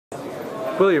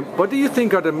William, what do you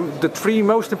think are the three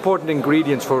most important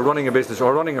ingredients for running a business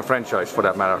or running a franchise for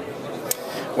that matter?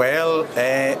 Well,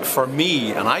 for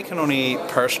me, and I can only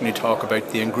personally talk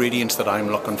about the ingredients that I'm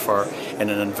looking for in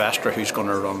an investor who's going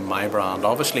to run my brand.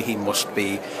 Obviously, he must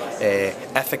be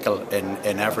ethical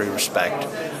in every respect.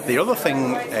 The other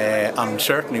thing, and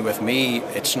certainly with me,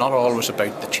 it's not always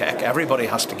about the check. Everybody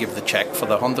has to give the check for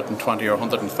the 120 or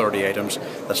 130 items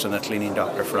that's in a Cleaning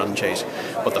Doctor franchise.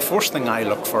 But the first thing I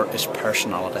look for is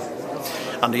personality.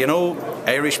 And you know,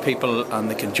 Irish people, and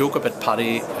they can joke about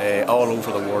Paddy all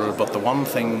over the world, but the one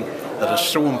thing that is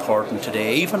so important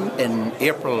today, even in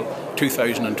April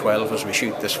 2012 as we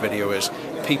shoot this video, is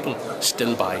people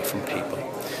still buy from people.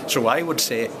 So I would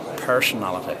say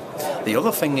personality. The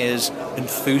other thing is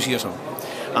enthusiasm.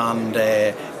 And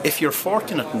if you're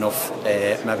fortunate enough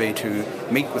maybe to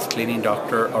meet with Cleaning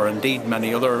Doctor or indeed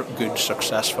many other good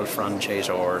successful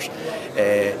franchisors,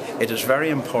 it is very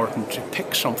important to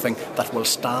pick something that will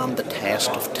stand the test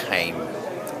of time.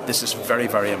 This is very,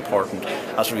 very important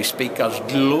as we speak, as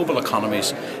global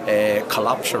economies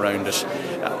collapse around us.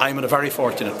 I'm in a very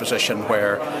fortunate position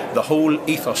where the whole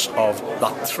ethos of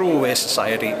that throwaway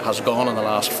society has gone in the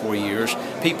last 4 years.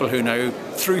 People who now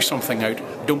threw something out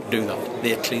don't do that.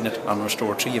 They clean it and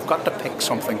restore it. So you've got to pick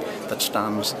something that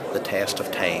stands the test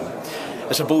of time.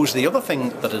 I suppose the other thing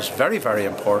that is very, very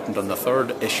important, and the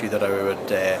third issue that I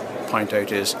would point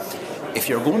out, is if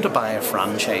you're going to buy a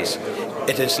franchise,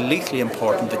 it is lethally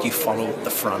important that you follow the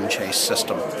franchise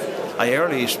system. I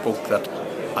earlier spoke that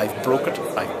I've broke it,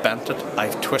 I've bent it,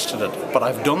 I've twisted it, but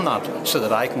I've done that so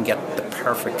that I can get the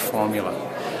perfect formula.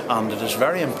 And it is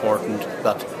very important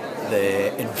that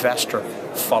the investor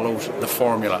follows the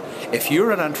formula. If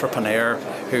you're an entrepreneur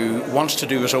who wants to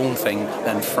do his own thing,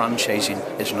 then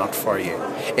franchising is not for you.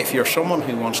 If you're someone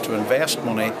who wants to invest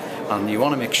money and you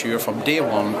want to make sure from day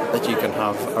one that you can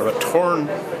have a return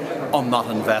on that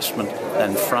investment,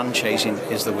 then franchising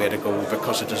is the way to go,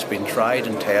 because it has been tried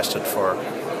and tested for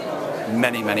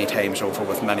many, many times over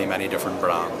with many, many different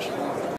brands.